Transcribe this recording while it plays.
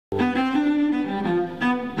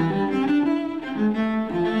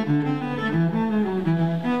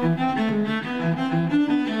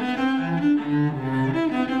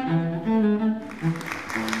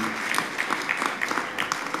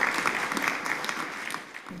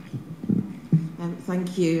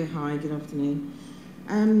Thank you. Hi, good afternoon.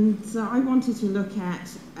 So I wanted to look at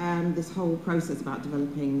this whole process about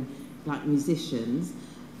developing black musicians,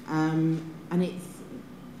 and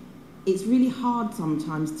it's really hard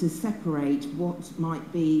sometimes to separate what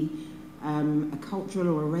might be a cultural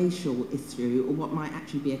or a racial issue or what might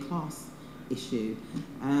actually be a class issue.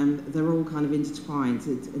 They're all kind of intertwined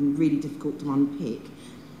and really difficult to unpick.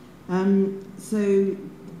 So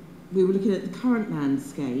we were looking at the current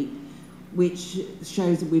landscape, which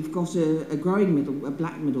shows that we've got a growing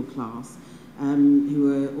black middle class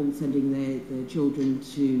who are all sending their children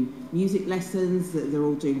to music lessons, that they're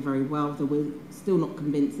all doing very well, though we're still not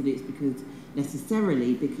convinced that it's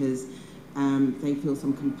necessarily because they feel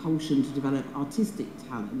some compulsion to develop artistic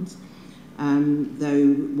talent.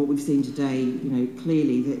 Though what we've seen today,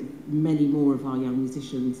 clearly that many more of our young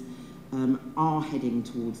musicians are heading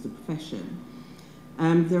towards the profession.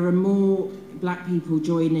 There are more black people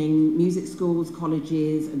joining music schools,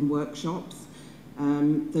 colleges and workshops,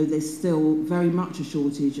 though there's still very much a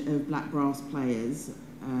shortage of black brass players.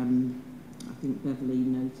 I think Beverly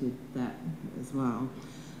noted that as well.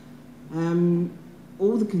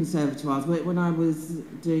 All the conservatoires, when I was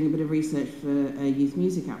doing a bit of research for a youth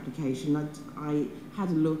music application, I had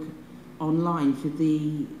a look online for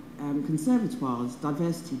the conservatoires'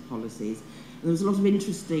 diversity policies. And there was a lot of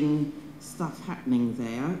interesting stuff happening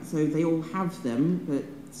there. So they all have them, but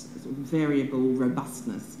sort of variable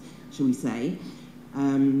robustness, shall we say.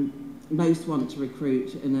 Most want to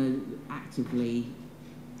recruit and are actively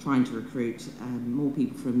trying to recruit more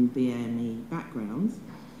people from BAME backgrounds.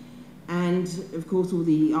 And of course, all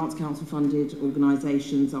the Arts Council funded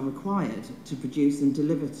organisations are required to produce and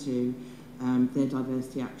deliver to their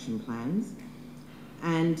diversity action plans.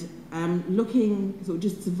 And looking, sort of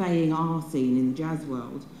just surveying our scene in the jazz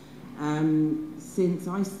world, since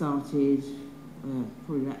I started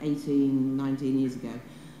probably about 18, 19 years ago,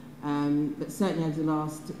 but certainly over the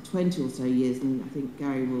last 20 or so years, and I think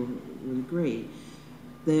Gary will agree,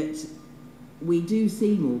 that we do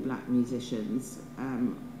see more black musicians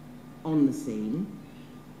on the scene,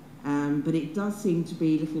 but it does seem to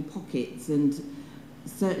be little pockets, and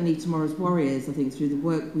certainly Tomorrow's Warriors, I think through the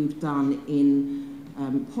work we've done in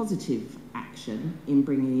positive action in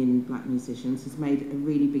bringing in black musicians has made a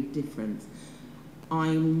really big difference.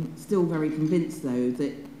 I'm still very convinced though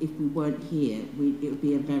that if we weren't here, it would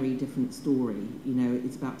be a very different story.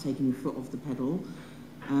 It's about taking the foot off the pedal,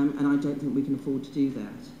 and I don't think we can afford to do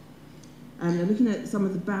that. And looking at some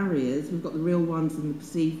of the barriers, we've got the real ones and the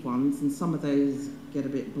perceived ones, and some of those get a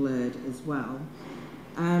bit blurred as well.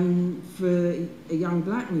 For a young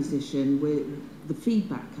black musician, the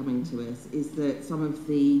feedback coming to us is that some of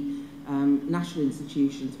the national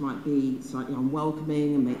institutions might be slightly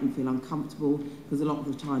unwelcoming and make them feel uncomfortable, because a lot of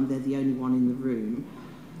the time they're the only one in the room.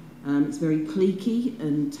 It's very cliquey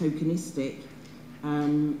and tokenistic.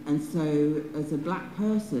 And so as a black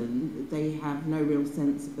person, they have no real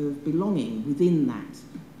sense of belonging within that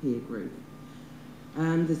peer group.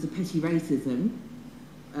 There's the petty racism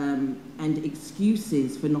and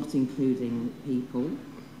excuses for not including people.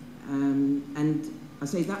 And I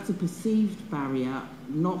say that's a perceived barrier,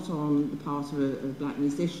 not on the part of a black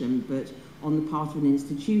musician, but on the part of an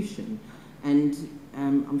institution. And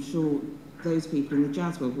I'm sure those people in the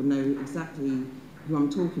jazz world will know exactly who I'm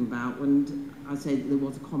talking about when I say that there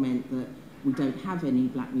was a comment that we don't have any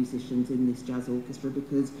black musicians in this jazz orchestra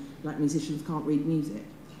because black musicians can't read music.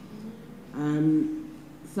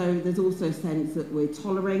 So there's also a sense that we're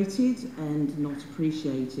tolerated and not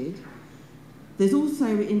appreciated. There's also,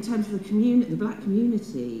 in terms of the black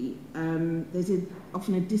community, there's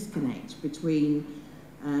often a disconnect between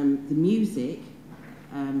the music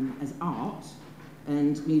as art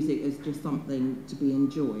and music as just something to be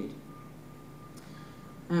enjoyed.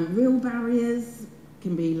 Real barriers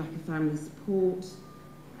can be lack of family support.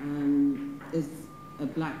 As a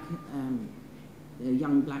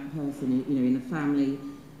young black person, in a family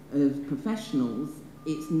of professionals,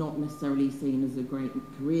 it's not necessarily seen as a great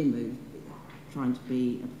career move, trying to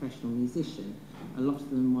be a professional musician. A lot of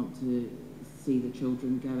them want to see the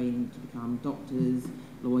children going to become doctors,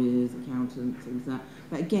 lawyers, accountants, things like that.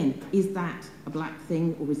 But again, is that a black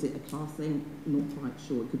thing or is it a class thing? Not quite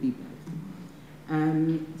sure. It could be both.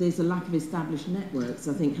 There's a lack of established networks.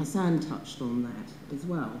 I think Hassan touched on that as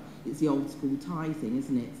well. It's the old school tie thing,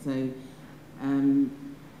 isn't it? So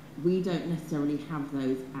we don't necessarily have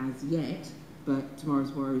those as yet, but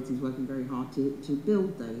Tomorrow's Warriors is working very hard to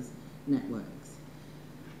build those networks.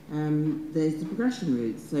 There's the progression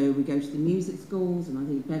routes. So we go to the music schools, and I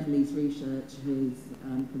think Beverly's research has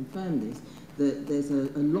confirmed this, that there's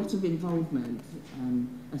a lot of involvement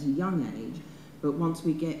at a young age, But once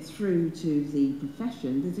we get through to the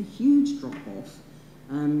profession, there's a huge drop-off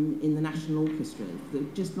in the national orchestras. They're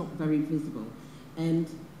just not very visible. And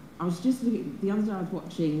I was just looking, the other day I was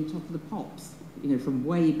watching Top of the Pops, from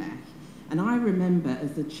way back, and I remember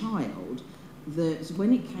as a child that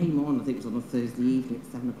when it came on, I think it was on a Thursday evening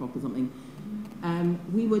at 7 o'clock or something,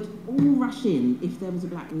 we would all rush in if there was a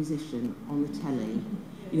black musician on the telly,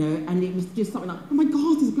 and it was just something like, oh my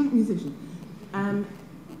God, there's a black musician. And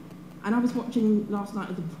I was watching last night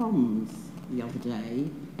of the Proms the other day,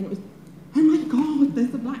 and it was, oh my God,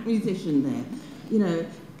 there's a black musician there,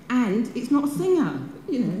 and it's not a singer,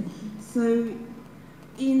 So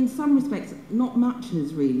in some respects, not much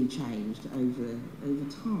has really changed over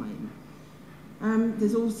time.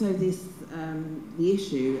 There's also this, the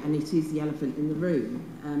issue, and it is the elephant in the room,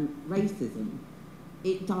 racism.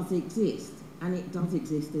 It does exist, and it does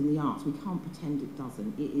exist in the arts. We can't pretend it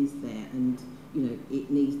doesn't. It is there, and it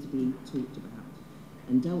needs to be talked about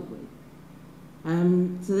and dealt with.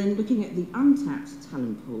 So then looking at the untapped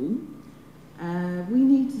talent pool, we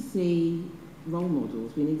need to see role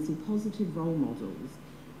models. We need to see positive role models,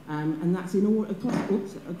 and that's in all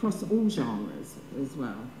across all genres as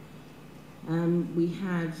well. We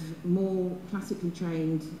have more classically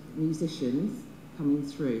trained musicians coming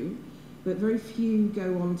through, but very few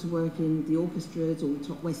go on to work in the orchestras or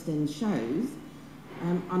top West End shows,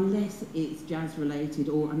 unless it's jazz related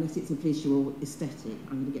or unless it's a visual aesthetic.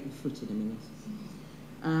 I'm going to get the foot in a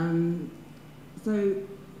minute. So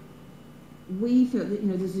we feel that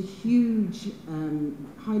there's a huge,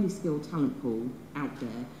 highly skilled talent pool out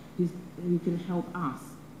there who can help us,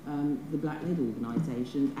 the black-led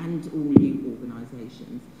organisations and all new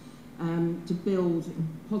organisations, to build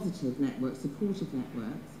positive networks, supportive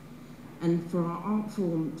networks. And for our art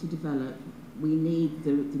form to develop, we need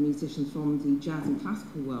the musicians from the jazz and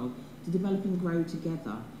classical world to develop and grow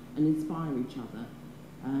together and inspire each other.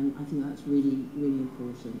 I think that's really, really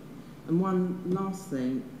important. And one last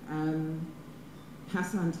thing,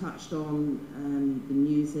 Hassan touched on the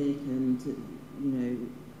music and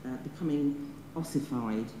becoming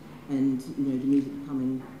ossified and the music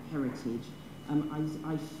becoming heritage.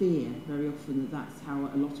 I fear very often that that's how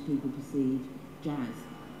a lot of people perceive jazz,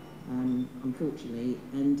 unfortunately,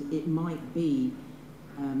 and it might be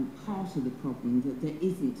part of the problem that there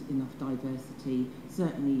isn't enough diversity,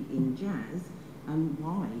 certainly in jazz, and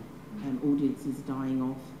why audiences are dying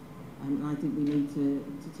off. And I think we need to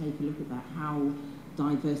take a look at that, how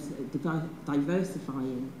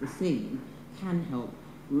diversifying the scene can help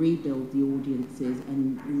rebuild the audiences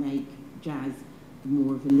and make jazz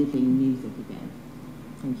more of a living music again.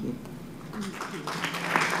 Thank you.